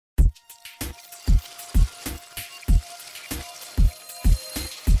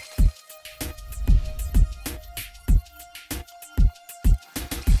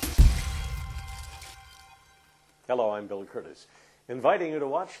Hello, I'm Bill Curtis, inviting you to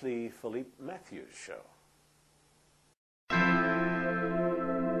watch the Philippe Matthews Show.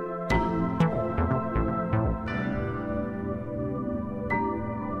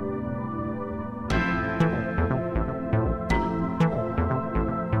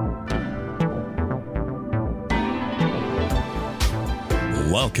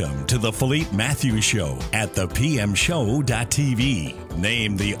 Welcome to the Philippe Matthews Show at thepmshow.tv.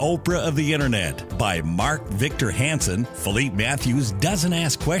 Named the Oprah of the Internet by Mark Victor Hansen, Philippe Matthews doesn't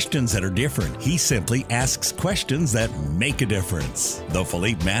ask questions that are different. He simply asks questions that make a difference. The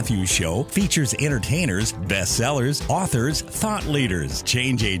Philippe Matthews Show features entertainers, bestsellers, authors, thought leaders,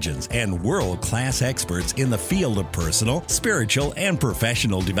 change agents, and world-class experts in the field of personal, spiritual, and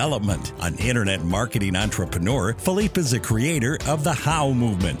professional development. An internet marketing entrepreneur, Philippe is the creator of the How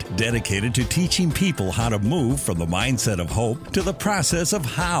movement, dedicated to teaching people how to move from the mindset of hope to the process of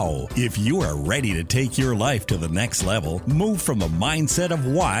how. If you are ready to take your life to the next level, move from the mindset of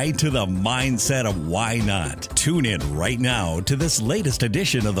why to the mindset of why not. Tune in right now to this latest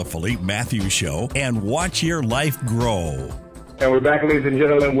edition of the Philippe Matthews Show and watch your life grow. And we're back, ladies and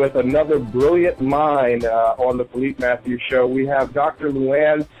gentlemen, with another brilliant mind on the Philippe Matthews Show. We have Dr.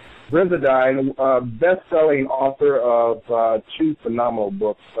 Louann Brizendine, best-selling author of two phenomenal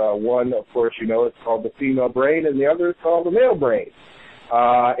books. One, of course, you know, it's called The Female Brain, and the other is called The Male Brain.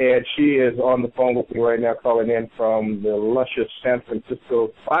 And she is on the phone with me right now, calling in from the luscious San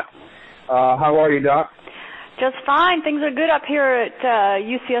Francisco spot. How are you, Doc? Just fine. Things are good up here at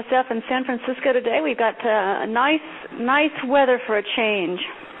UCSF in San Francisco today. We've got nice weather for a change.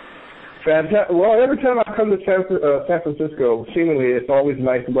 Fantastic. Well, every time I come to San Francisco, seemingly it's always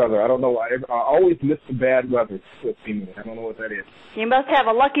nice weather. I don't know why. I always miss the bad weather, seemingly. I don't know what that is. You must have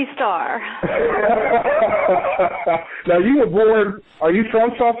a lucky star. Now, you were born, are you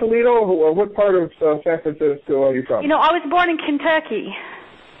from Sausalito, or what part of San Francisco are you from? You know, I was born in Kentucky.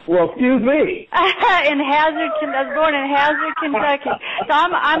 Well, excuse me. I was born in Hazard, Kentucky. So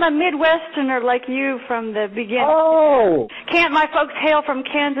I'm a Midwesterner like you from the beginning. Oh. My folks hail from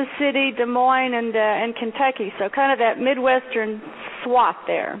Kansas City, Des Moines, and Kentucky. So kind of that Midwestern swath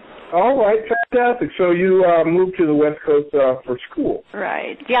there. All right, fantastic. So you moved to the West Coast for school.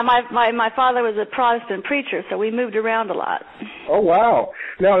 Right. Yeah, my father was a Protestant preacher, so we moved around a lot. Oh, wow.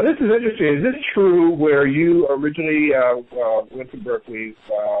 Now, this is interesting. Is this true where you originally went to Berkeley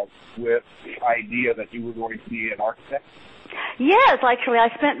with the idea that you were going to be an architect? Yes, actually, I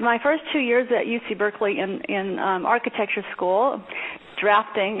spent my first 2 years at UC Berkeley in architecture school,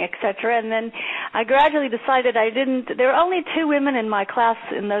 drafting, etc. And then I gradually decided there were only 2 women in my class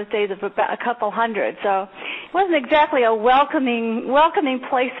in those days of about a couple hundred, so it wasn't exactly a welcoming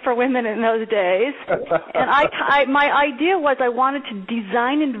place for women in those days. And my idea was I wanted to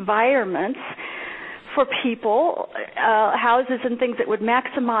design environments for people, houses and things that would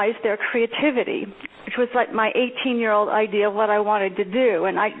maximize their creativity, which was like my 18-year-old idea of what I wanted to do.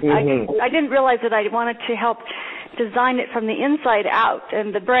 And I didn't realize that I wanted to help design it from the inside out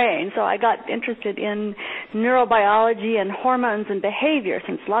and the brain. So I got interested in neurobiology and hormones and behavior,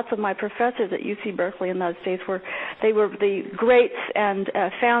 since lots of my professors at UC Berkeley in those days were the greats and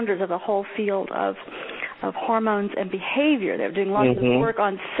founders of the whole field of hormones and behavior. They were doing lots of work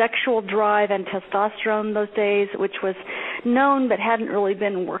on sexual drive and testosterone those days, which was known but hadn't really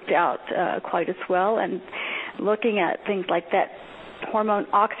been worked out quite as well, and looking at things like that hormone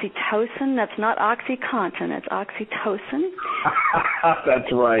oxytocin. That's not OxyContin, it's oxytocin.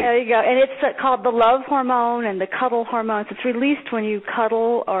 That's right. There you go. And it's called the love hormone and the cuddle hormones. It's released when you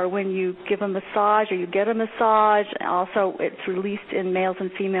cuddle or when you give a massage or you get a massage. Also, it's released in males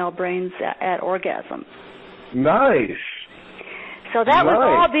and female brains at orgasm. Nice. So that was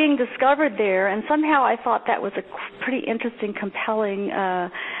all being discovered there, and somehow I thought that was a pretty interesting, compelling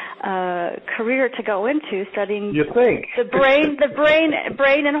career to go into, studying the brain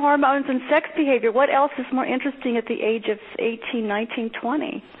and hormones and sex behavior. What else is more interesting at the age of 18, 19,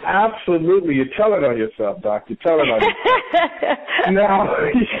 20? Absolutely. You're telling on yourself, Doc. You're telling on yourself. Now,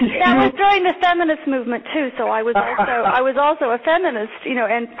 that was during the feminist movement, too, so I was also a feminist,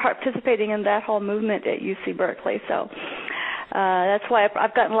 and participating in that whole movement at UC Berkeley, so... that's why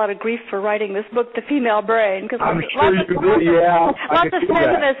I've gotten a lot of grief for writing this book, The Female Brain, because lots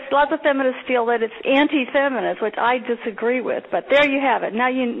of feminists feel that it's anti-feminist, which I disagree with. But there you have it. Now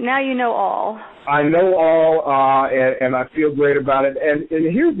you know all. I know all, and I feel great about it. And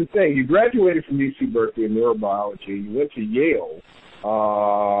here's the thing: you graduated from UC Berkeley in neurobiology. You went to Yale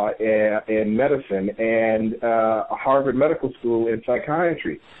in medicine, and Harvard Medical School in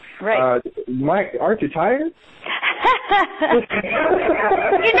psychiatry. Right. Mike, aren't you tired?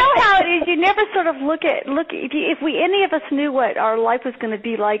 You know how it is. You never sort of look if any of us knew what our life was going to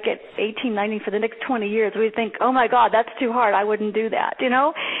be like at 18, 19 for the next 20 years, we'd think, oh my God, that's too hard. I wouldn't do that. You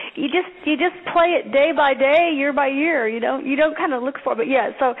know, you just play it day by day, year by year. You don't kind of look for it. But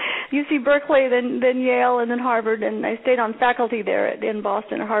yeah, so UC Berkeley, then Yale, and then Harvard, and I stayed on faculty there in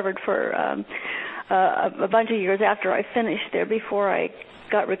Boston and Harvard for a bunch of years after I finished there, before I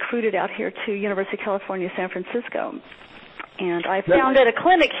got recruited out here to University of California, San Francisco. And I founded a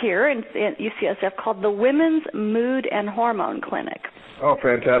clinic here in UCSF called the Women's Mood and Hormone Clinic. Oh,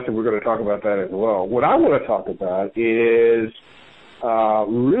 fantastic. We're going to talk about that as well. What I want to talk about is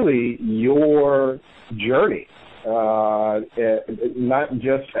really your journey, not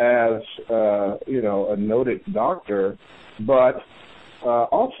just as, a noted doctor, but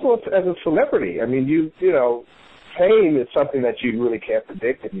also as a celebrity. I mean, fame is something that you really can't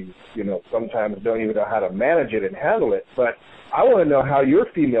predict, and you sometimes don't even know how to manage it and handle it. But I want to know how your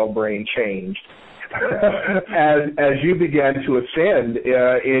female brain changed as you began to ascend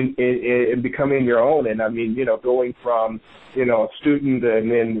in becoming your own. And I mean, going from a student, and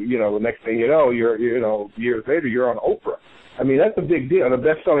then the next thing you know, you're years later you're on Oprah. I mean, that's a big deal. And a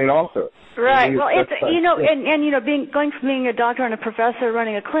best-selling author. Right. Well, it's going from being a doctor and a professor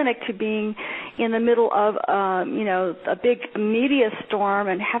running a clinic to being in the middle of a big media storm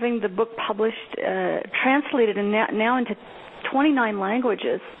and having the book published, translated, and now into 29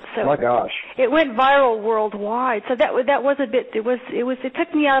 languages. So my gosh, it went viral worldwide. So that was a bit. It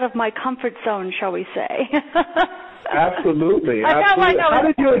took me out of my comfort zone, shall we say? Absolutely. Like how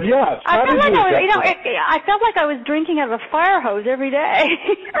did you adjust? I felt like I was drinking out of a fire hose every day.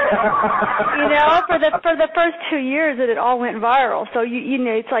 For the first 2 years that it all went viral. So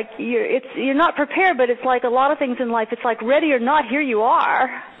it's like you're not prepared, but it's like a lot of things in life. It's like ready or not, here you are.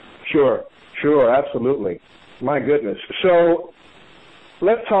 Sure, absolutely. My goodness. So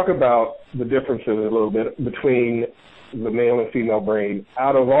let's talk about the differences a little bit between the male and female brain.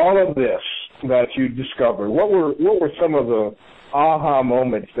 Out of all of this that you discovered, what were some of the aha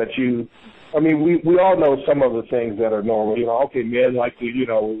moments that you? I mean, we all know some of the things that are normal. Okay, men like to we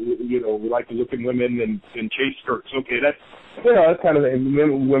like to look at women and chase skirts. Okay, that's kind of, and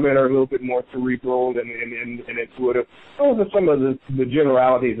women are a little bit more cerebral and intuitive. Those are some of the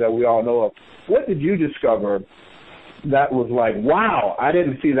generalities that we all know of. What did you discover that was like, wow, I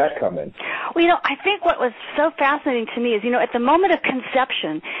didn't see that coming? Well, I think what was so fascinating to me is, at the moment of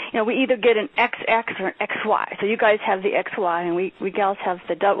conception, we either get an XX or an XY. So you guys have the XY, and we gals have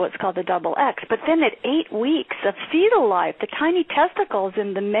what's called the double X. But then at 8 weeks of fetal life, the tiny testicles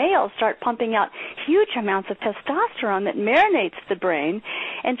in the male start pumping out huge amounts of testosterone that marinates the brain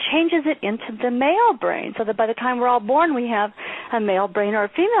and changes it into the male brain. So that by the time we're all born, we have a male brain or a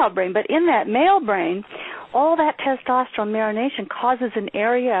female brain. But in that male brain, all that testosterone marination causes an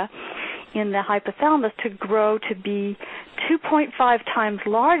area in the hypothalamus to grow to be 2.5 times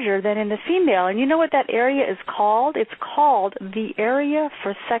larger than in the female. And you know what that area is called? It's called the area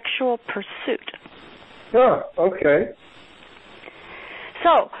for sexual pursuit. Oh, okay.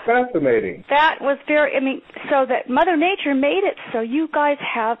 So fascinating. That was so that Mother Nature made it so you guys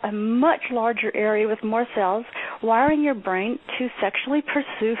have a much larger area with more cells wiring your brain to sexually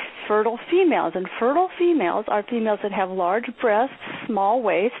pursue fertile females. And fertile females are females that have large breasts, small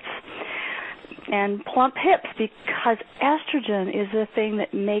waists, and plump hips, because estrogen is the thing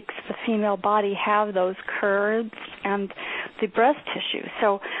that makes the female body have those curves and the breast tissue.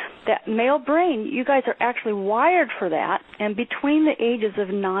 So that male brain, you guys are actually wired for that, and between the ages of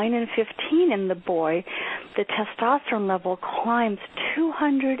 9 and 15 in the boy, the testosterone level climbs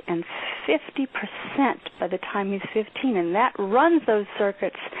 250% by the time he's 15, and that runs those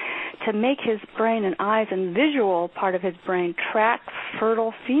circuits to make his brain and eyes and visual part of his brain track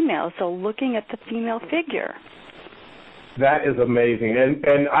fertile females, so looking at the female figure. That is amazing,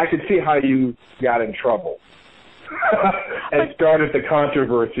 and I could see how you got in trouble. And started the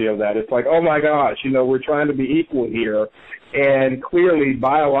controversy of that. It's like, oh my gosh, we're trying to be equal here, and clearly,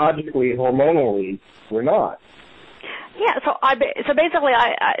 biologically, hormonally, we're not. Yeah. So basically,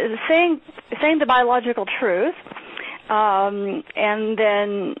 I saying the biological truth, and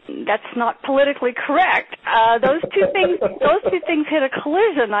then that's not politically correct. Those two things hit a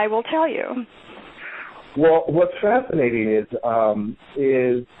collision, I will tell you. Well, what's fascinating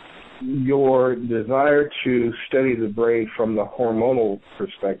is your desire to study the brain from the hormonal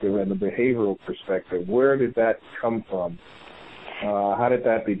perspective and the behavioral perspective. Where did that come from? How did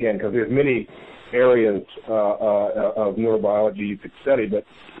that begin? Because there's many areas of neurobiology you could study, but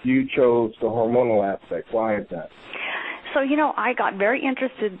you chose the hormonal aspect. Why is that? So, I got very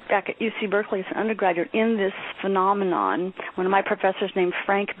interested back at UC Berkeley as an undergraduate in this phenomenon. One of my professors named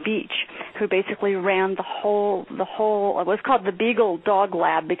Frank Beach, who basically ran the whole, it was called the Beagle Dog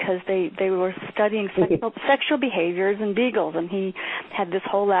Lab because they were studying sexual behaviors in beagles, and he had this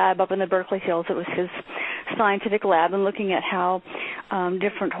whole lab up in the Berkeley Hills. It was his scientific lab, and looking at how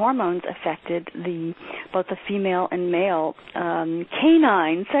different hormones affected both the female and male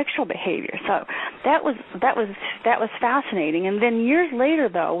canine sexual behavior. So that was fascinating. And then years later,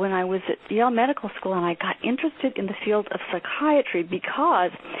 though, when I was at Yale Medical School, and I got interested in the field of psychiatry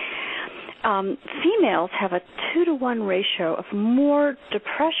because females have a 2-to-1 ratio of more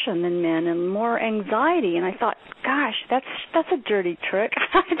depression than men and more anxiety, and I thought, gosh, that's a dirty trick.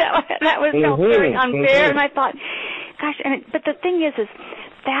 that was very unfair, and I thought, gosh, but the thing is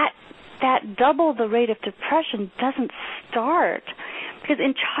that double the rate of depression doesn't start, because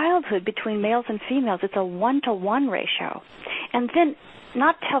in childhood between males and females it's a 1-to-1 ratio, and then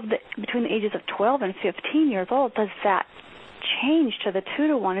not till between the ages of 12 and 15 years old does that change to the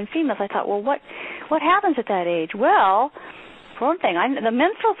 2-to-1 in females. I thought, well, what happens at that age? Well, for one thing, the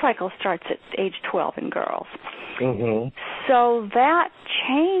menstrual cycle starts at age 12 in girls. Mm-hmm. So that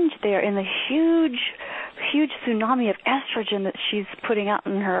change there in the huge tsunami of estrogen that she's putting out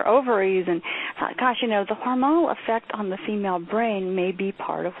in her ovaries, and I thought, gosh, the hormonal effect on the female brain may be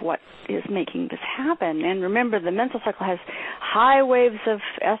part of what is making this happen. And remember, the menstrual cycle has high waves of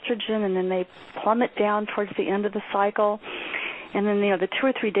estrogen, and then they plummet down towards the end of the cycle. And then, the 2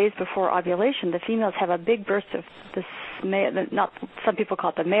 or 3 days before ovulation, the females have a big burst of this, some people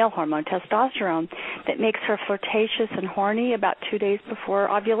call it the male hormone, testosterone, that makes her flirtatious and horny about 2 days before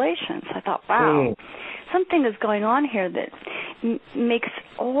ovulation. So I thought, wow, something is going on here that makes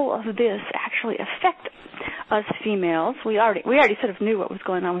all of this actually affect us females. We already sort of knew what was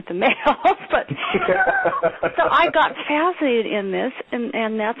going on with the males, but so I got fascinated in this,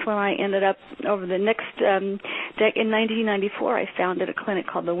 and that's when I ended up over the next in 1994. I founded a clinic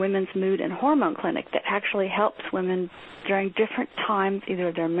called the Women's Mood and Hormone Clinic that actually helps women during different times,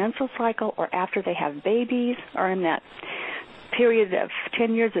 either their menstrual cycle or after they have babies, or in that period of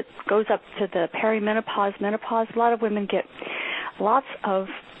 10 years that goes up to the perimenopause, menopause. A lot of women get lots of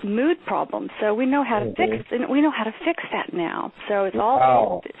mood problems, so we know how to fix that now. So it's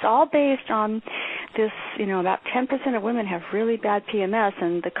all based on this. About 10% of women have really bad PMS,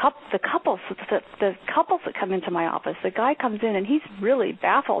 and the couples that come into my office, the guy comes in and he's really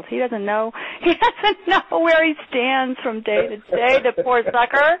baffled. He doesn't know where he stands from day to day. The poor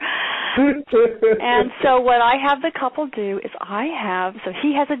sucker. And so what I have the couple do is so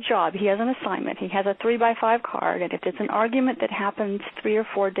he has a job, he has an assignment, he has a 3x5 card, and if it's an argument that happens 3 or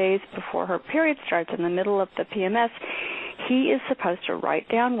 4 days before her period starts in the middle of the PMS, he is supposed to write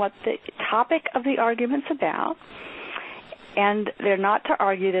down what the topic of the argument's about, and they're not to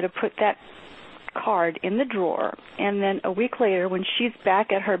argue, they're to put that card in the drawer, and then a week later when she's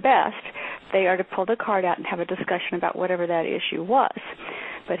back at her best, they are to pull the card out and have a discussion about whatever that issue was.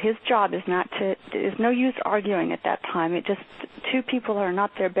 But his job is there's no use arguing at that time. It just, two people are not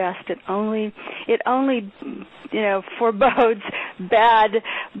their best. It only forebodes bad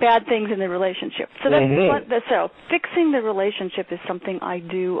things in the relationship. So so fixing the relationship is something I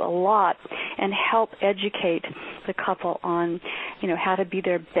do a lot and help educate the couple on, how to be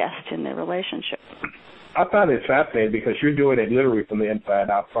their best in their relationship. I find it fascinating because you're doing it literally from the inside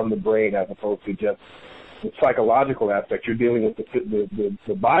out, from the brain, as opposed to just the psychological aspect. You're dealing with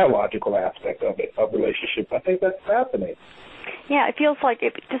the biological aspect of relationships. I think that's fascinating. Yeah, it feels like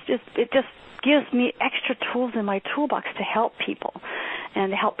it just gives me extra tools in my toolbox to help people,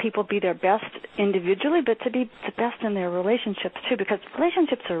 and to help people be their best individually, but to be the best in their relationships too, because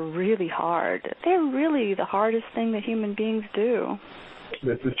relationships are really hard. They're really the hardest thing that human beings do.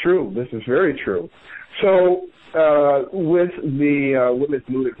 This is true. This is very true. So with the Women's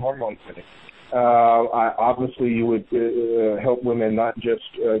Mood and Hormone Clinic, obviously you would help women not just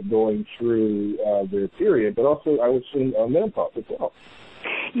going through their period, but also, I would assume, menopause as well.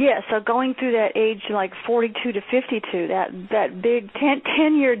 Yeah, so going through that age, like 42 to 52, that big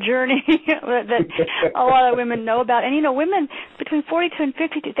 10-year journey that a lot of women know about. And, women between 42 and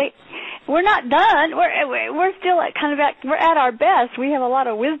 52, we're not done. We're still we're at our best. We have a lot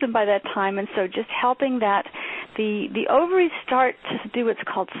of wisdom by that time. And so just helping that, the ovaries start to do what's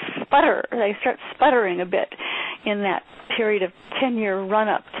called sputter. They start sputtering a bit in that period of 10-year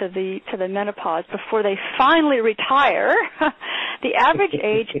run-up to the menopause before they finally retire. The average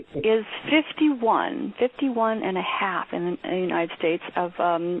age is 51 and a half in the United States of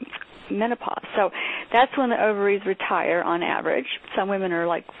menopause. So that's when the ovaries retire on average. Some women are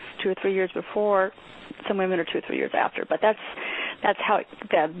like 2 or 3 years before, some women are 2 or 3 years after, but that's how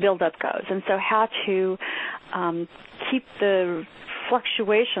the build-up goes. And so how to keep the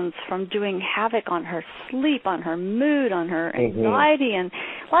fluctuations from doing havoc on her sleep, on her mood, on her anxiety. And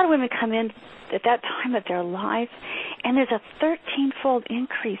a lot of women come in at that time of their life, and there's a 13-fold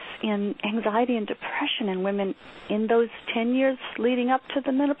increase in anxiety and depression in women in those 10 years leading up to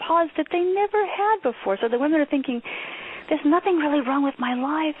the menopause that they never had before. So the women are thinking, there's nothing really wrong with my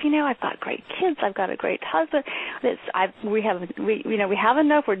life. You know, I've got great kids. I've got a great husband. We have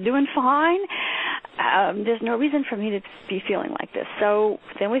enough. We're doing fine. There's no reason for me to be feeling like this. So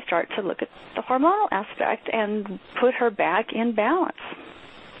then we start to look at the hormonal aspect and put her back in balance.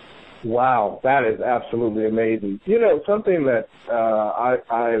 Wow, that is absolutely amazing. You know, something that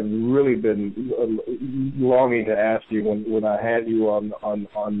I've really been longing to ask you when I had you on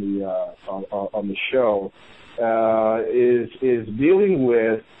the show is dealing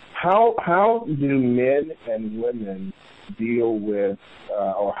with how do men and women deal with,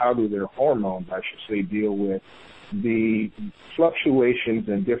 or how do their hormones, I should say, deal with the fluctuations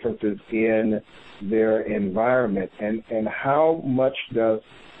and differences in their environment, and how much does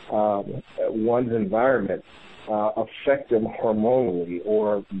one's environment affect them hormonally,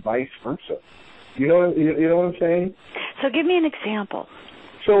 or vice versa. You know what I'm saying? So give me an example.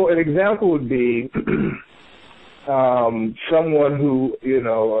 So an example would be someone who, you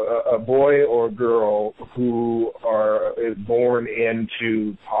know, a boy or girl who is born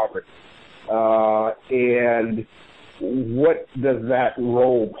into poverty, and what does that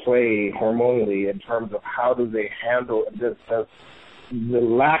role play hormonally in terms of how do they handle this? Does the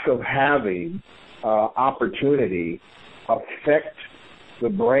lack of having opportunity affect the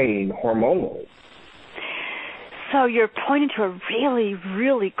brain hormonally? So you're pointing to a really,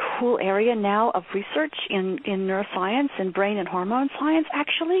 really cool area now of research in neuroscience and brain and hormone science,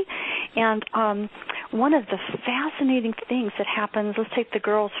 actually. And one of the fascinating things that happens, let's take the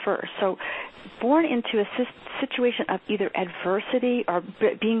girls first. So born into a situation of either adversity or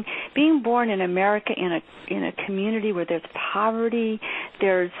being born in America in a community where there's poverty,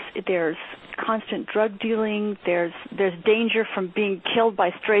 there's constant drug dealing, there's danger from being killed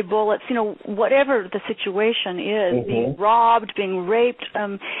by stray bullets, you know, whatever the situation is, being robbed, being raped,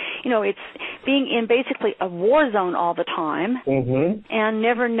 you know, it's being in basically a war zone all the time, and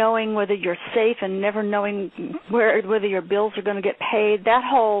never knowing whether you're safe and never knowing whether your bills are going to get paid.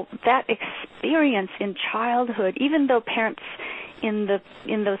 That experience in childhood, even though parents in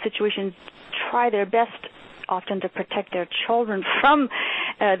those situations try their best often to protect their children from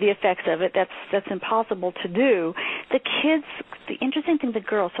the effects of it, that's impossible to do. The interesting thing, the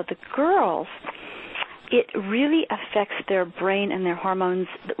girls, it really affects their brain and their hormones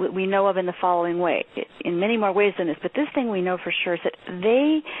that we know of in the following way, in many more ways than this, but this thing we know for sure is that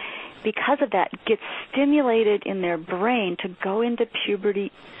they, because of that, get stimulated in their brain to go into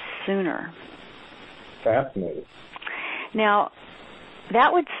puberty sooner. Fascinating. Now,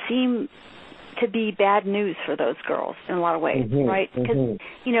 that would seem to be bad news for those girls in a lot of ways, right? Because,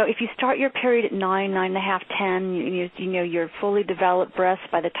 you know, if you start your period at 9, 9 and a half, 10, you know, you're fully developed breasts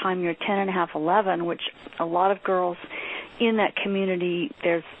by the time you're 10 and a half, 11, which a lot of girls in that community,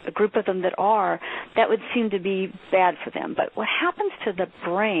 there's a group of them that would seem to be bad for them. But what happens to the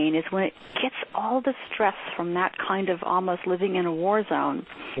brain is when it gets all the stress from that kind of almost living in a war zone,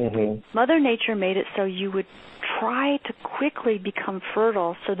 Mother Nature made it so you would try to quickly become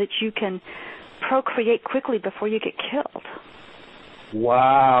fertile so that you can procreate quickly before you get killed.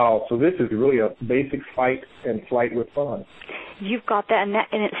 Wow. So this is really a basic fight and flight response. You've got that,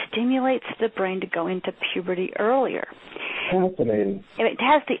 and it stimulates the brain to go into puberty earlier. Fascinating. And it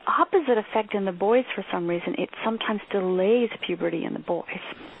has the opposite effect in the boys for some reason. It sometimes delays puberty in the boys.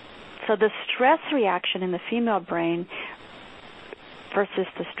 So the stress reaction in the female brain versus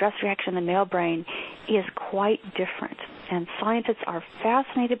the stress reaction in the male brain is quite different. And scientists are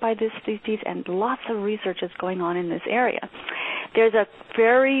fascinated by these, and lots of research is going on in this area. There's a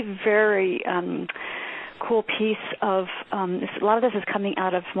very, very cool piece of, a lot of this is coming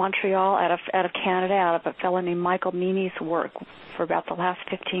out of Montreal, out of Canada, out of a fellow named Michael Meany's work for about the last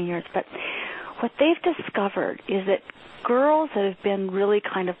 15 years. But what they've discovered is that girls that have been really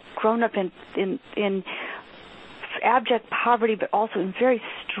kind of grown up in abject poverty, but also in very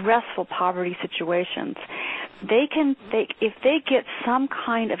stressful poverty situations, if they get some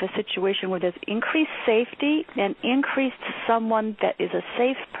kind of a situation where there's increased safety and increased someone that is a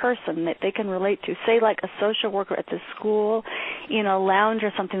safe person that they can relate to, say like a social worker at the school, in a lounge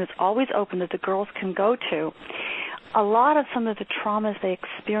or something that's always open that the girls can go to, a lot of some of the traumas they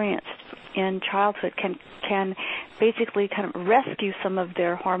experienced in childhood can basically kind of rescue some of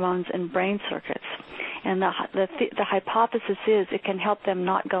their hormones and brain circuits. And the hypothesis is it can help them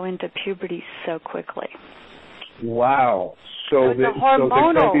not go into puberty so quickly. Wow. So it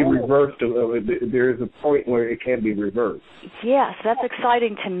can be reversed. There is a point where it can be reversed. Yes, that's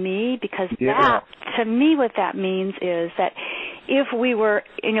exciting to me because to me what that means is that if we were,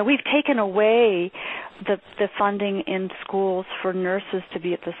 we've taken away the funding in schools for nurses to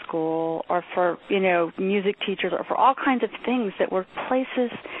be at the school or for, music teachers or for all kinds of things that were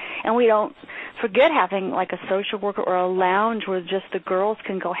places, and we don't forget having like a social worker or a lounge where just the girls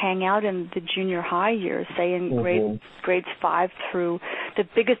can go hang out in the junior high years, say in grades 5 through the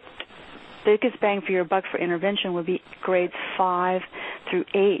biggest bang for your buck for intervention would be grades 5 through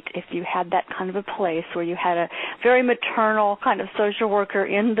 8. If you had that kind of a place where you had a very maternal kind of social worker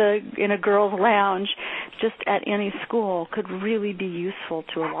in a girls' lounge, just at any school, could really be useful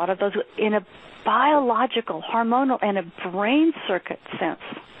to a lot of those in a biological, hormonal, and a brain circuit sense.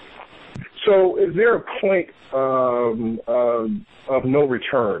 So is there a point of no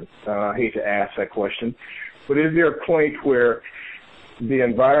return? I hate to ask that question, but is there a point where the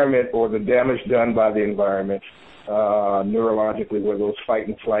environment or the damage done by the environment neurologically, where those fight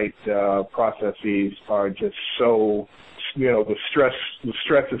and flight processes are just so, the stress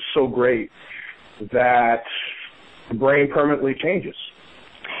is so great that the brain permanently changes?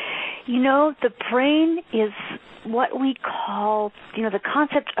 The brain is what we call, the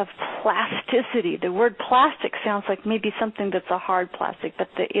concept of plasticity. The word plastic sounds like maybe something that's a hard plastic, but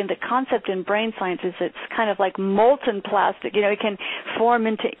the concept in brain science is it's kind of like molten plastic. It can form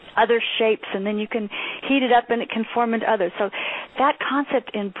into other shapes, and then you can heat it up and it can form into others. So that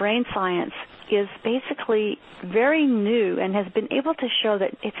concept in brain science is basically very new and has been able to show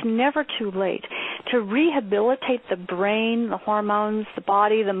that it's never too late to rehabilitate the brain, the hormones, the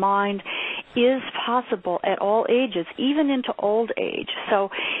body, the mind is possible at all ages, even into old age. So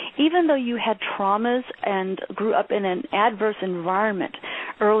even though you had traumas and grew up in an adverse environment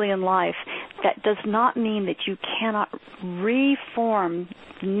early in life, that does not mean that you cannot reform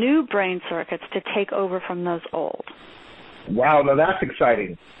new brain circuits to take over from those old. Wow, now that's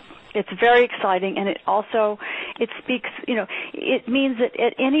exciting. It's very exciting, and it speaks, it means that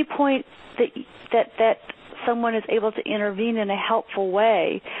at any point that someone is able to intervene in a helpful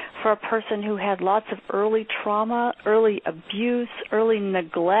way for a person who had lots of early trauma, early abuse, early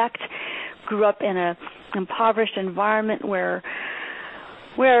neglect, grew up in an impoverished environment where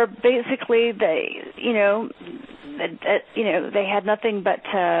basically they had nothing but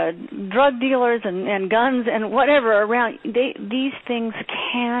drug dealers and guns and whatever around. These things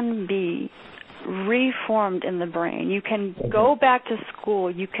can be reformed in the brain. You can go back to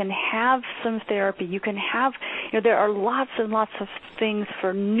school. You can have some therapy. You can have, there are lots and lots of things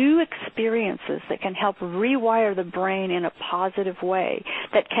for new experiences that can help rewire the brain in a positive way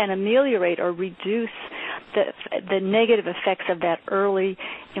that can ameliorate or reduce the negative effects of that early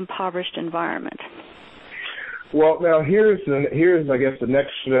impoverished environment. Well, now here's I guess the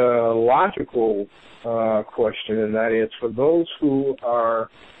next logical question, and that is for those who are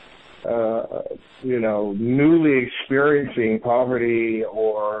newly experiencing poverty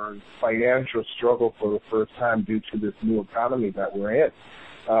or financial struggle for the first time due to this new economy that we're in.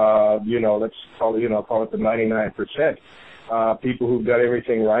 Let's call it the 99%. People who've got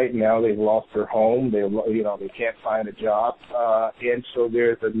everything right now, they've lost their home, they can't find a job, and so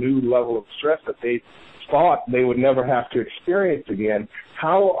there's a new level of stress that they thought they would never have to experience again.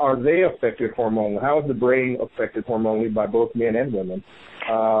 How are they affected hormonally? How is the brain affected hormonally by both men and women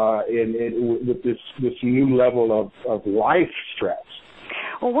with this new level of life stress?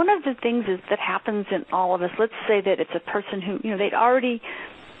 Well, one of the things that happens in all of us, let's say that it's a person who, they'd already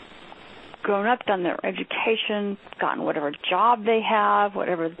grown up, done their education, gotten whatever job they have,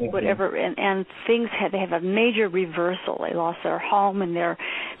 whatever, and they have a major reversal. They lost their home and they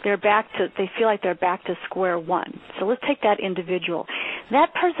feel like they're back to square one. So let's take that individual.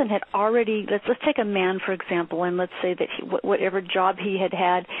 That person had already, let's take a man, for example, and let's say that whatever job he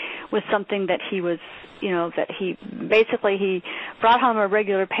had was something that he was, that he brought home a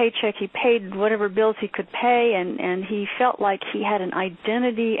regular paycheck, he paid whatever bills he could pay, and he felt like he had an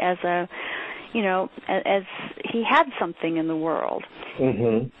identity as as he had something in the world.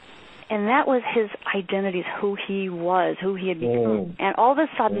 Mm-hmm. And that was his identity, who he was, who he had become. And all of a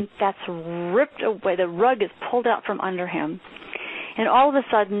sudden, that's ripped away. The rug is pulled out from under him. And all of a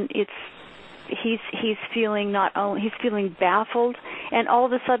sudden, he's feeling he's feeling baffled, and all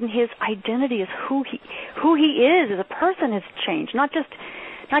of a sudden his identity is who he is as a person has changed. Not just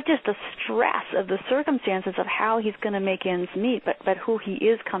the stress of the circumstances of how he's going to make ends meet, but who he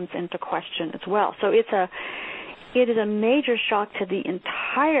is comes into question as well. So it is a major shock to the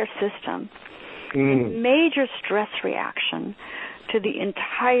entire system, major stress reaction to the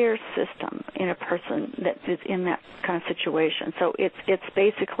entire system in a person that is in that kind of situation. So it's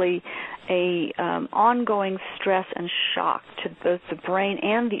basically a ongoing stress and shock to both the brain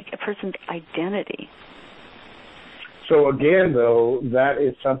and the person's identity. So again, though, that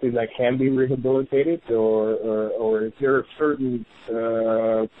is something that can be rehabilitated, or is there a certain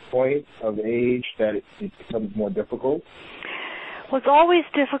point of age that it becomes more difficult? Well, it's always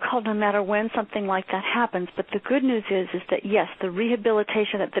difficult no matter when something like that happens, but the good news is that, yes, the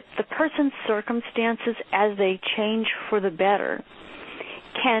rehabilitation, that the person's circumstances as they change for the better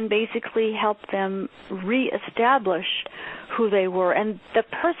can basically help them reestablish who they were. And the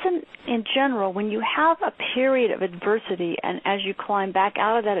person in general, when you have a period of adversity and as you climb back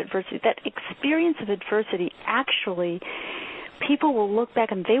out of that adversity, that experience of adversity, actually, people will look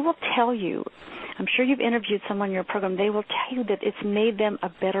back and they will tell you, I'm sure you've interviewed someone in your program, they will tell you that it's made them a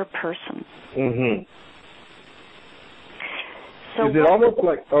better person. Mm-hmm. So is it almost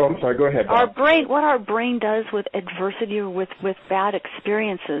like, I'm sorry, go ahead. What our brain does with adversity or with bad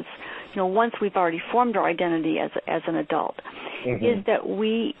experiences, once we've already formed our identity as an adult, is that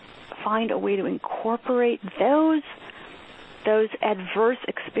we find a way to incorporate those adverse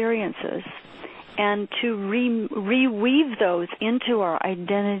experiences and to reweave those into our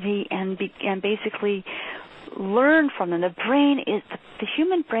identity and basically learn from them. The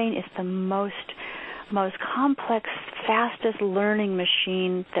human brain is the most complex, fastest learning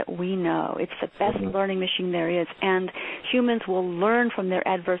machine that we know. It's the best learning machine there is, and humans will learn from their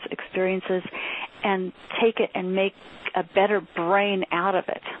adverse experiences and take it and make a better brain out of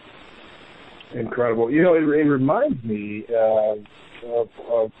it. Incredible. It reminds me of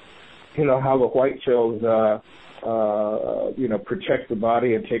how the white cells protect the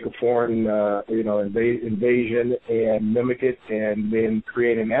body and take a foreign invasion and mimic it and then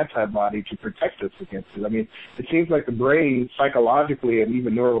create an antibody to protect us against it. I mean, it seems like the brain psychologically and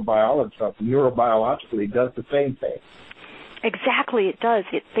even neurobiologically does the same thing. Exactly, it does.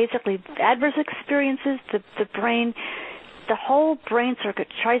 It basically, adverse experiences, the brain, the whole brain circuit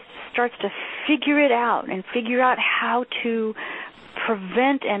starts to figure it out and figure out how to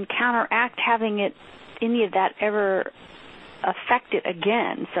prevent and counteract having any of that ever affect it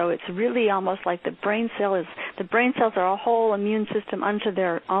again. So it's really almost like the brain cells are a whole immune system unto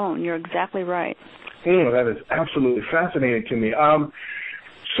their own. You're exactly right. That is absolutely fascinating to me.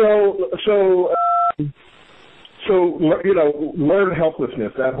 Learned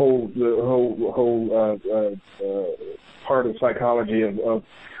helplessness, that whole part of psychology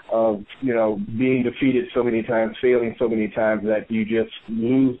of being defeated so many times, failing so many times that you just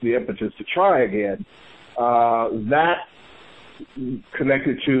lose the impetus to try again. That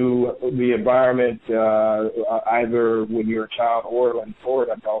connected to the environment, either when you're a child or an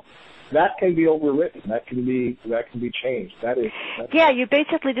adult, that can be overwritten. That can be changed. You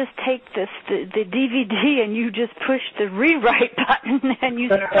basically just take the DVD and you just push the rewrite button and you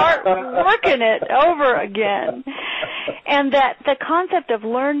start working it over again. And that the concept of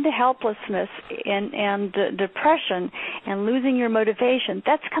learned helplessness and depression and losing your motivation,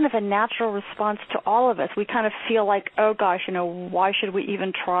 that's kind of a natural response to all of us. We kind of feel like, oh gosh, why should we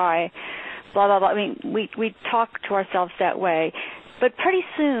even try? Blah blah blah. I mean, we talk to ourselves that way. But pretty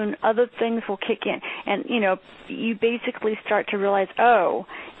soon, other things will kick in. And, you basically start to realize,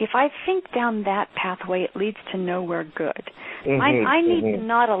 if I think down that pathway, it leads to nowhere good. I need to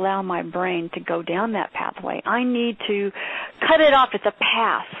not allow my brain to go down that pathway. I need to cut it off at the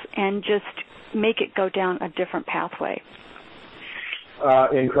pass and just make it go down a different pathway.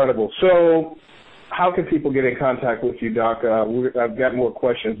 Incredible. So how can people get in contact with you, Doc? I've got more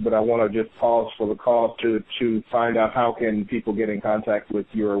questions, but I want to just pause for the call to find out how can people get in contact with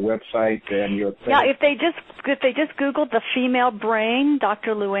your website and your. Yeah, if they just Google the female brain,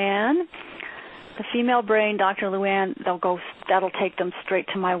 Dr. Louann, the female brain, Dr. Louann, that'll take them straight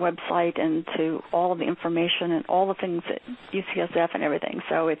to my website and to all of the information and all the things at UCSF and everything.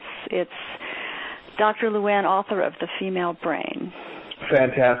 So it's Dr. Louann, author of The Female Brain.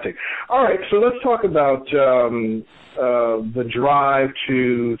 Fantastic. All right, so let's talk about the drive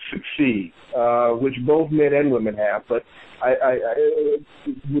to succeed, which both men and women have. But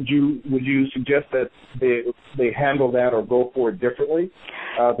would you suggest that they handle that or go for it differently,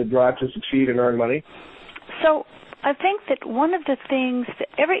 the drive to succeed and earn money? So I think that one of the things that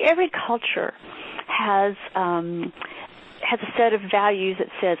every culture has a set of values that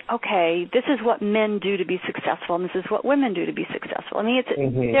says, okay, this is what men do to be successful, and this is what women do to be successful. I mean,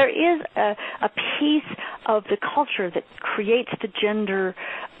 there is a piece of the culture that creates the gender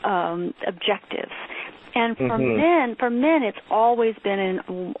objectives. And for men, it's always been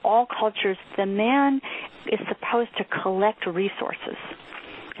in all cultures, the man is supposed to collect resources.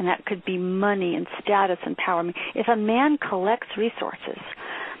 And that could be money and status and power. I mean, if a man collects resources,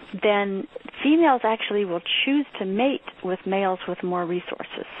 then females actually will choose to mate with males with more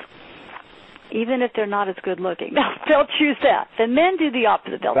resources, even if they're not as good looking. They'll choose that. The men do the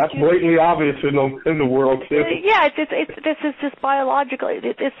opposite. That's blatantly obvious in the world too. Yeah, this is just biologically.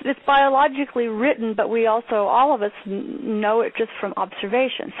 It's biologically written, but we also, all of us, know it just from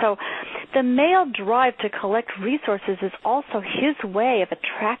observation. So, the male drive to collect resources is also his way of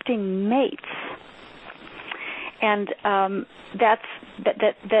attracting mates. And that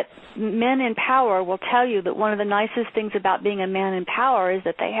men in power will tell you that one of the nicest things about being a man in power is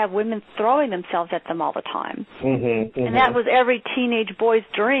that they have women throwing themselves at them all the time. And that was every teenage boy's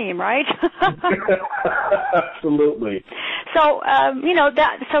dream, right? Absolutely. So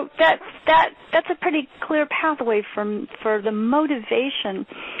that's a pretty clear pathway for the motivation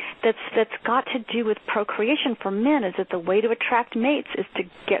that's got to do with procreation for men, is that the way to attract mates is to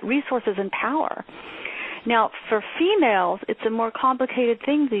get resources and power. Now, for females, it's a more complicated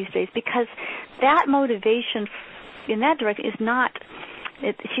thing these days, because that motivation in that direction is not,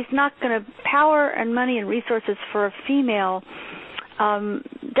 she's not going to, power and money and resources for a female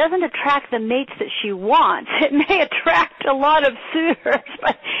doesn't attract the mates that she wants. It may attract a lot of suitors,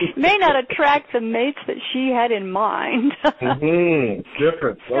 but it may not attract the mates that she had in mind.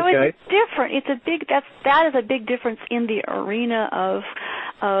 Different. So it's different. It's a big, that is a big difference in the arena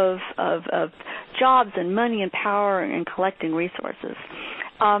of jobs and money and power and collecting resources.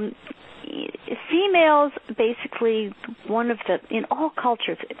 Females, basically, in all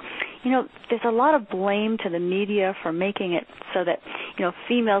cultures, there's a lot of blame to the media for making it so that,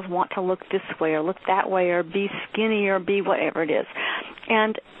 females want to look this way or look that way or be skinny or be whatever it is.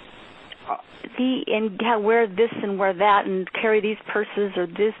 And wear this and wear that and carry these purses or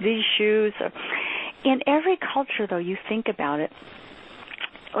these shoes. In every culture, though, you think about it,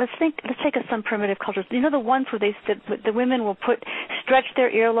 let's take some primitive cultures. The ones where the women will stretch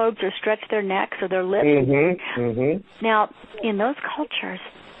their earlobes or stretch their necks or their lips. Now, in those cultures,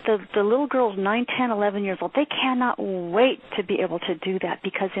 the little girls 9, 10, 11 years old, they cannot wait to be able to do that,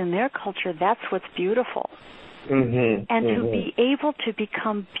 because in their culture, that's what's beautiful. And to be able to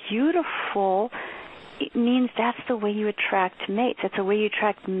become beautiful, it means that's the way you attract mates. That's the way you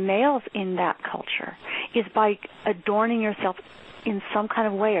attract males in that culture, is by adorning yourself in some kind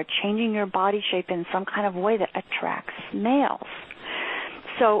of way or changing your body shape in some kind of way that attracts males.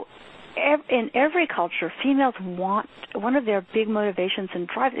 So in every culture, females want, one of their big motivations and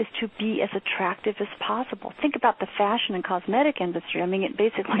drives is to be as attractive as possible. Think about the fashion and cosmetic industry. I mean,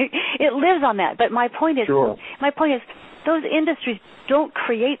 it lives on that. But my point is, those industries don't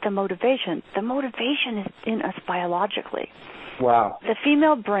create the motivation. The motivation is in us biologically. Wow. The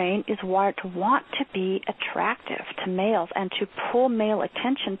female brain is wired to want to be attractive to males and to pull male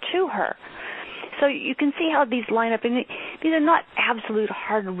attention to her. So you can see how these line up. And these are not absolute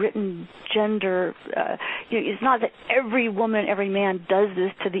hard-written gender. It's not that every woman, every man does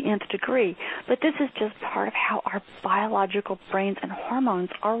this to the nth degree. But this is just part of how our biological brains and hormones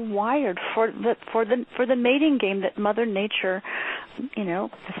are wired for the mating game that Mother Nature.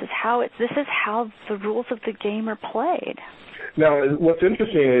 This is how the rules of the game are played. Now, what's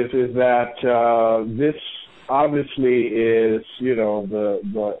interesting is that this obviously is,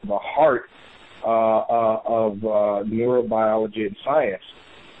 the heart of neurobiology and science.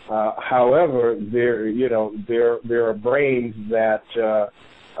 However, there are brains that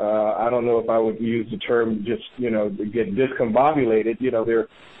I don't know if I would use the term just get discombobulated.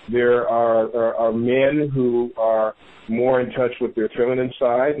 There are men who are more in touch with their feminine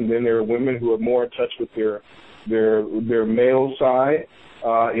side, and then there are women who are more in touch with their male side.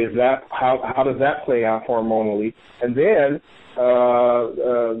 Is that how does that play out hormonally? And then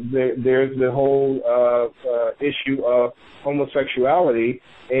there's the whole issue of homosexuality,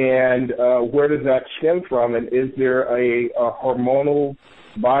 and where does that stem from? And is there a hormonal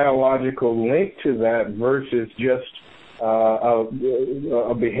biological link to that versus just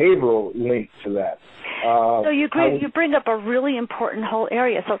behavioral link to that. So you bring up a really important whole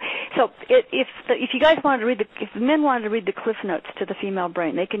area. So if you guys wanted to read if the men wanted to read the Cliff Notes to the female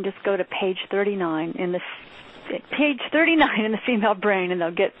brain, they can just go to page 39 in the female brain, and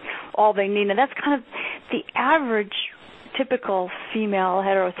they'll get all they need. And that's kind of the average, typical female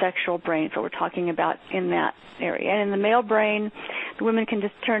heterosexual brain. So we're talking about in that area. And in the male brain, the women can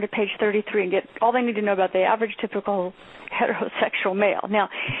just turn to page 33 and get all they need to know about the average, typical heterosexual male. Now,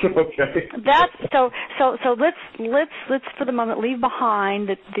 okay. That's so let's for the moment leave behind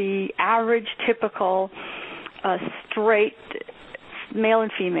the average, typical, straight male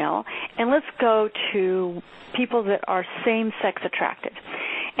and female, and let's go to people that are same-sex attracted.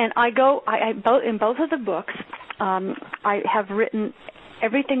 And in both of the books, I have written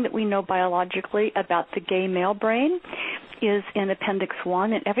everything that we know biologically about the gay male brain is in Appendix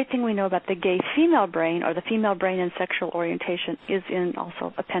 1, and everything we know about the gay female brain, or the female brain and sexual orientation, is in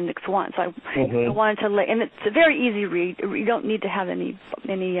also Appendix 1. So I wanted to and it's a very easy read. You don't need to have any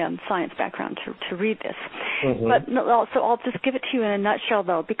science background to read this. But so I'll just give it to you in a nutshell,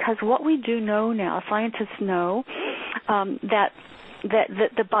 though, because what we do know now, scientists know that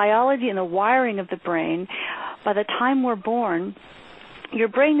the biology and the wiring of the brain, by the time we're born, your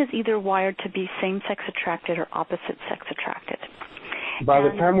brain is either wired to be same-sex attracted or opposite-sex attracted. By the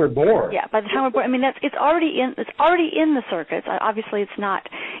time we're born. Yeah, by the time we're born. I mean, it's already in the circuits. Obviously, it's not.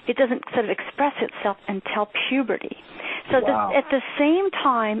 It doesn't sort of express itself until puberty. So at the same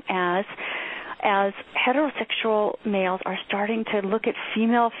time as heterosexual males are starting to look at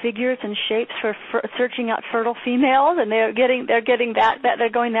female figures and shapes for searching out fertile females, and they're going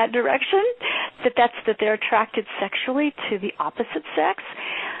that direction, that they're attracted sexually to the opposite sex.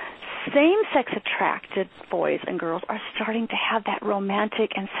 Same-sex attracted boys and girls are starting to have that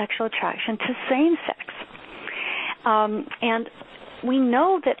romantic and sexual attraction to same-sex. And we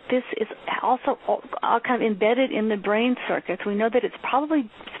know that this is also all kind of embedded in the brain circuits. We know that it's probably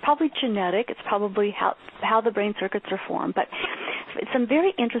genetic. It's probably how the brain circuits are formed. But some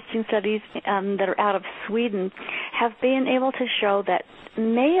very interesting studies that are out of Sweden have been able to show that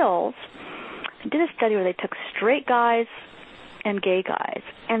males did a study where they took straight guys and gay guys,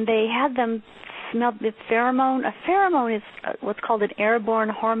 and they had them smell the pheromone. A pheromone is what's called an airborne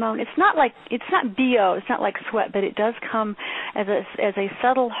hormone. It's not BO, it's not like sweat, but it does come as a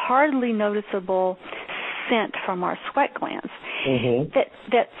subtle, hardly noticeable scent from our sweat glands.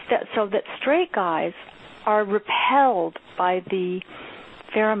 So that straight guys are repelled by the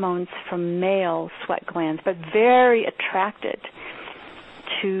pheromones from male sweat glands, but very attracted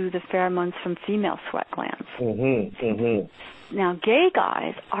to the pheromones from female sweat glands. Now, gay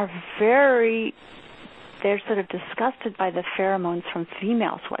guys are they're sort of disgusted by the pheromones from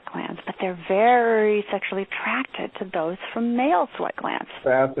female sweat glands, but they're very sexually attracted to those from male sweat glands.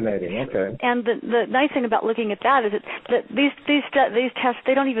 Fascinating, okay. And the nice thing about looking at that is that these tests,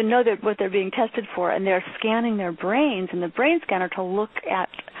 they don't even know what they're being tested for, and they're scanning their brains in the brain scanner to look at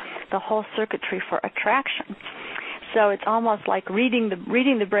the whole circuitry for attraction. So it's almost like reading the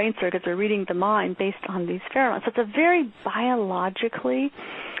brain circuits or reading the mind based on these pheromones. So it's a very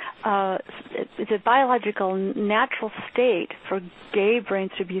it's a biological natural state for gay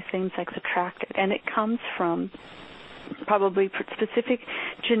brains to be same-sex attracted, and it comes from probably specific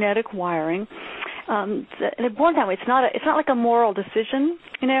genetic wiring. They're born that way. It's not like a moral decision.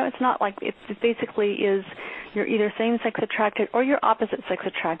 It's not like it basically is. You're either same-sex attracted or you're opposite-sex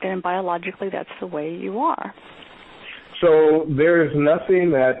attracted, and biologically that's the way you are. So there's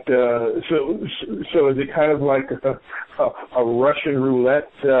nothing that so is it kind of like a Russian roulette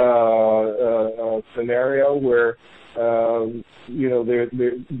scenario where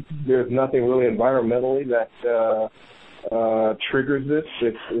there's nothing really environmentally that triggers this?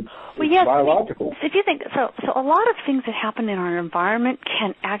 It's biological. If you think so, a lot of things that happen in our environment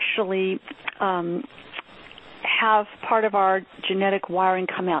can actually have part of our genetic wiring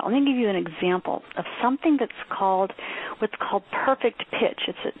come out. Let me give you an example of something that's what's called perfect pitch.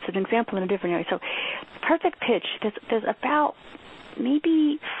 It's an example in a different area. So perfect pitch, there's about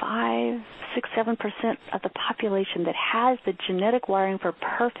maybe 5, 6, 7% of the population that has the genetic wiring for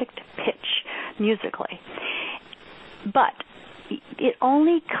perfect pitch musically. But it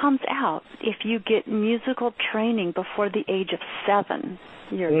only comes out if you get musical training before the age of 7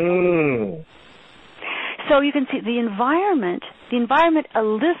 years old. So you can see the environment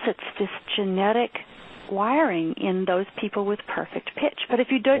elicits this genetic wiring in those people with perfect pitch. But if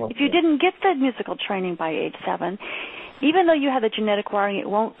you didn't get the musical training by age 7, even though you have the genetic wiring, it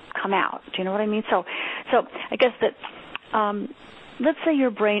won't come out. Do you know what I mean? So I guess that let's say your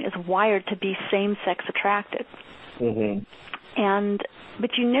brain is wired to be same-sex attracted.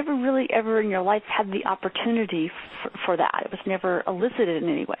 But you never really ever in your life had the opportunity for that. It was never elicited in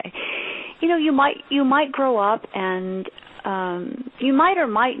any way. You know, you might grow up and you might or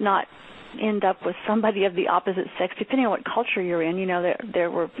might not end up with somebody of the opposite sex, depending on what culture you're in. You know,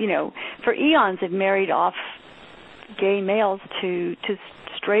 there were, you know, for eons have married off gay males to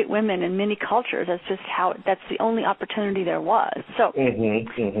straight women in many cultures. That's just that's the only opportunity there was. So, so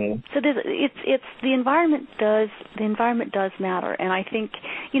it's the environment does matter, and I think,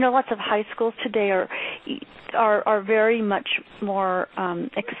 you know, lots of high schools today are very much more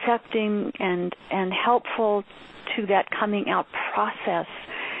accepting and helpful to that coming out process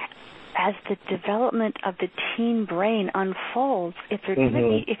as the development of the teen brain unfolds. If you're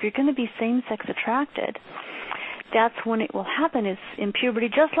going to be same-sex attracted, that's when it will happen, is in puberty,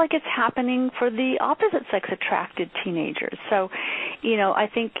 just like it's happening for the opposite sex attracted teenagers. So, you know, I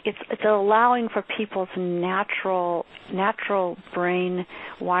think it's allowing for people's natural brain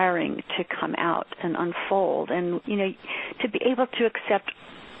wiring to come out and unfold, and, you know, to be able to accept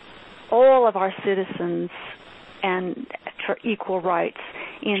all of our citizens and for equal rights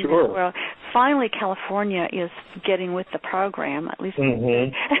in the world. Finally, California is getting with the program, at least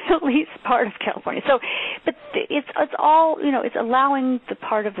at least part of California. So, but it's all, you know, it's allowing the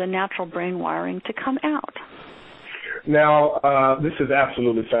part of the natural brain wiring to come out. Now, this is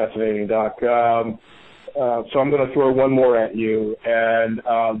absolutely fascinating, Doc. So I'm going to throw one more at you, and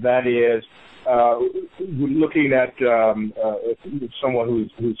that is looking at someone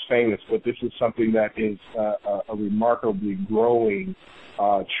who's famous, but this is something that is a remarkably growing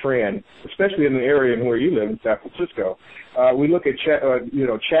trend, especially in the area where you live in San Francisco. We look at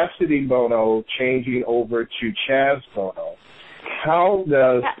Chastity Bono changing over to Chaz Bono. How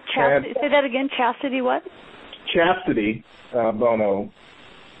does say that again? Chastity what? Chastity Bono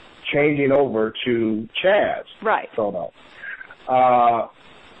changing over to Chaz Bono.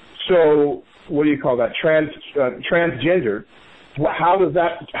 So what do you call that? Transgender. How does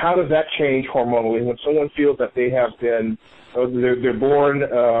that change hormonally when someone feels that they have been they're born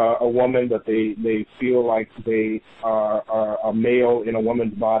a woman, but they feel like they are a male in a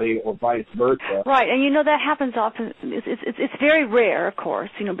woman's body, or vice versa? Right, and you know that happens often. It's very rare, of course,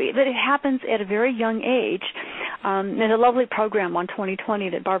 you know, but it happens at a very young age. There's a lovely program on 2020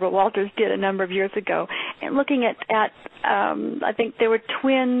 that Barbara Walters did a number of years ago, and looking at I think there were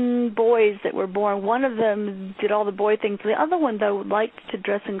twin boys that were born. One of them did all the boy things. The other one, though, liked to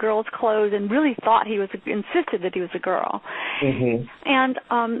dress in girls' clothes and really thought insisted that he was a girl. And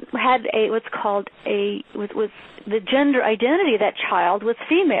had what's called was the gender identity of that child was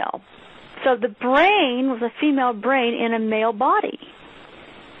female. So the brain was a female brain in a male body.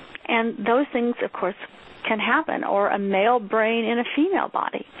 And those things, of course, can happen, or a male brain in a female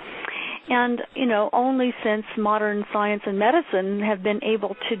body. And, you know, only since modern science and medicine have been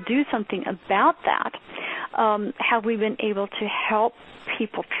able to do something about that have we been able to help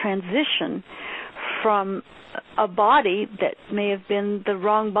people transition from a body that may have been the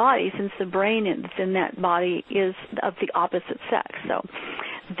wrong body, since the brain that's in that body is of the opposite sex. So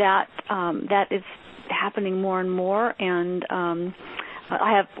that is happening more and more, and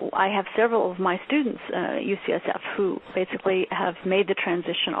I have several of my students at UCSF who basically have made the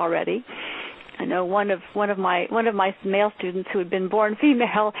transition already. I know one of my male students who had been born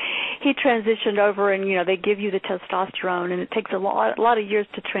female, he transitioned over, and, you know, they give you the testosterone, and it takes a lot of years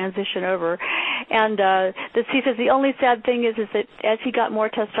to transition over. And he says the only sad thing is that as he got more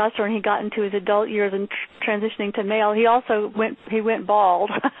testosterone, he got into his adult years and transitioning to male, he also went bald.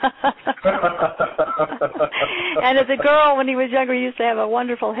 And as a girl, when he was younger, he used to have a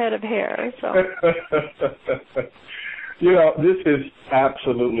wonderful head of hair. So. You know, this is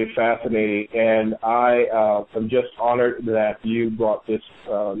absolutely fascinating, and I am just honored that you brought this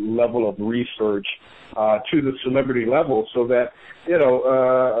level of research to the celebrity level, so that, you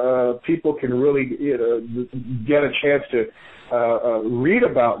know, people can really, you know, get a chance to read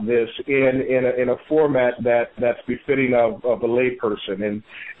about this in a format that's befitting of a layperson, and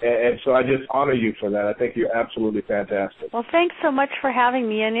so I just honor you for that. I think you're absolutely fantastic. Well, thanks so much for having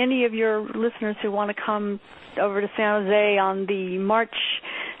me, and any of your listeners who want to come over to San Jose on the March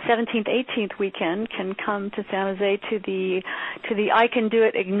 17th, 18th weekend can come to San Jose to the I Can Do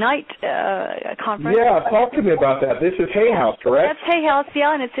It Ignite conference. Yeah, talk to me about that. This is Hay House, correct? That's Hay House,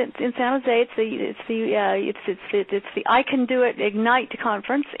 yeah, and it's in San Jose. It's the I Can Do It Ignite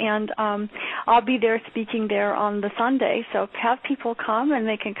conference, and I'll be there speaking there on the Sunday. So have people come, and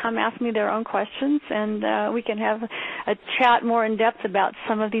they can come ask me their own questions, and we can have a chat more in depth about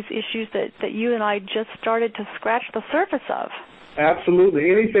some of these issues that you and I just started to scratch the surface of.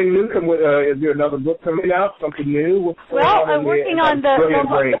 Absolutely. Anything new? Is there another book coming out? Something new? Well, I'm working on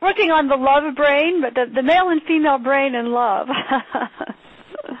the love brain, but the male and female brain and love.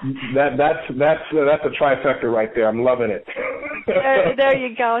 That's a trifecta right there. I'm loving it. there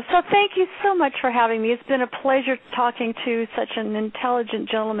you go. So thank you so much for having me. It's been a pleasure talking to such an intelligent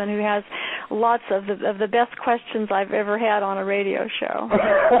gentleman who has lots of the best questions I've ever had on a radio show.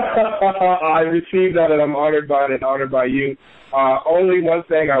 I received that, and I'm honored by it and honored by you. Only one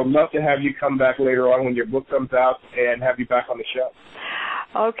thing, I would love to have you come back later on when your book comes out and have you back on the show.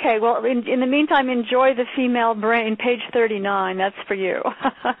 Okay, well, in the meantime, enjoy the female brain, page 39. That's for you.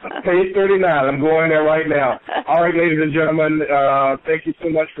 Page 39. I'm going there right now. All right, ladies and gentlemen, thank you so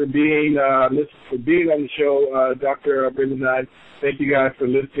much for being on the show, Dr. Brizendine. Thank you guys for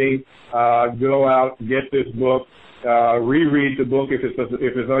listening. Go out, get this book, reread the book if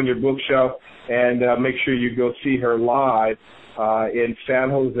it's on your bookshelf, and make sure you go see her live in San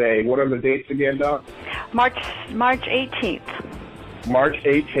Jose. What are the dates again, Doc? March 18th. March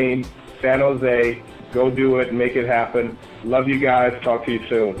 18th, San Jose. Go do it. Make it happen. Love you guys. Talk to you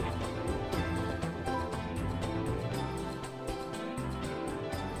soon.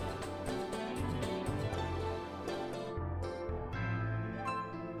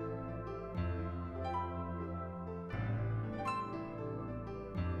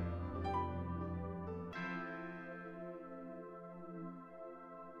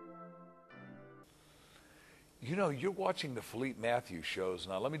 You know, you're watching the Philippe Matthews shows.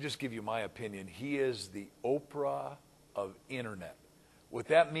 Now, let me just give you my opinion. He is the Oprah of internet. What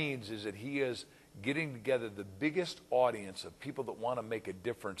that means is that he is getting together the biggest audience of people that want to make a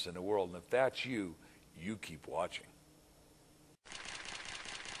difference in the world. And if that's you, you keep watching.